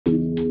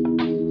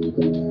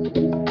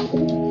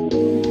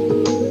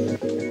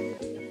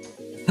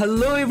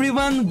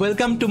everyone,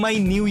 welcome to my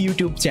new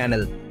YouTube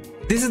channel.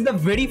 This is the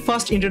very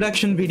first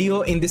introduction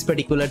video in this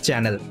particular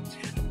channel.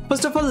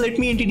 First of all, let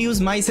me introduce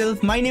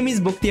myself. My name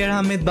is Bukhtiyar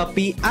Ahmed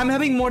Bappi. I'm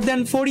having more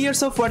than 4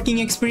 years of working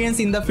experience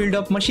in the field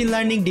of machine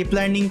learning, deep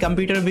learning,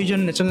 computer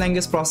vision, natural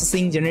language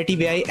processing, generative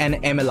AI and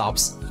ML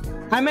ops.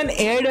 I'm an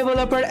AI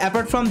developer.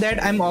 Apart from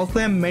that, I'm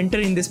also a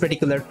mentor in this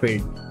particular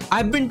field.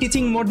 I've been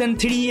teaching more than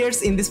 3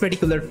 years in this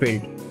particular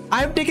field.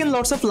 I've taken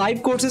lots of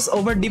live courses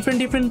over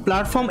different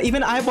platforms.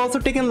 Even I've also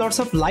taken lots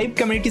of live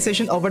community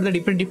sessions over the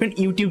different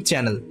YouTube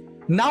channel.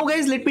 Now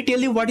guys, let me tell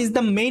you what is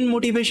the main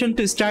motivation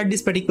to start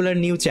this particular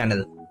new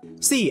channel.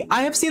 See,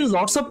 I have seen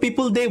lots of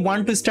people, they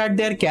want to start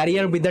their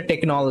career with the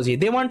technology.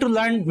 They want to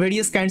learn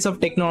various kinds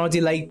of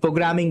technology like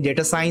programming,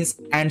 data science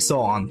and so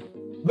on.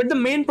 But the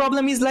main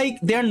problem is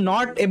like they are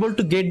not able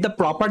to get the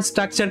proper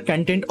structured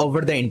content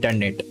over the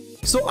internet.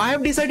 So I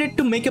have decided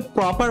to make a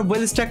proper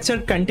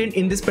well-structured content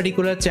in this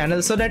particular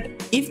channel so that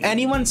if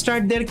anyone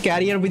start their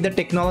career with the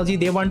technology,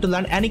 they want to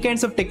learn any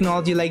kinds of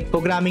technology like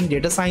programming,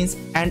 data science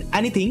and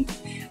anything,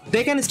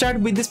 they can start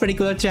with this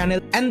particular channel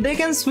and they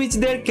can switch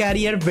their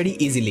career very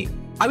easily.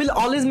 I will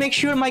always make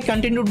sure my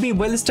content would be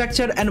well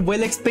structured and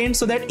well explained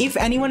so that if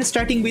anyone is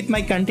starting with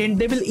my content,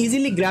 they will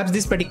easily grasp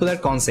this particular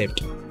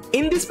concept.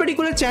 In this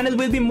particular channel,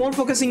 we'll be more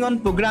focusing on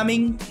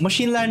programming,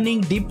 machine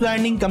learning, deep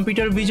learning,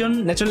 computer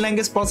vision, natural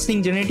language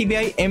processing, generative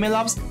AI, ML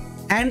ops,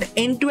 and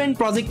end-to-end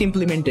project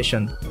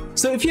implementation.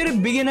 So if you're a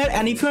beginner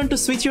and if you want to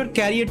switch your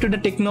career to the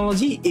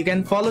technology, you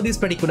can follow this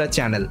particular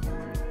channel.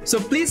 So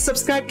please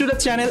subscribe to the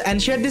channel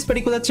and share this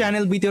particular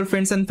channel with your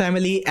friends and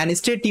family and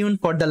stay tuned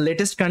for the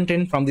latest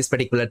content from this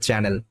particular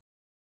channel.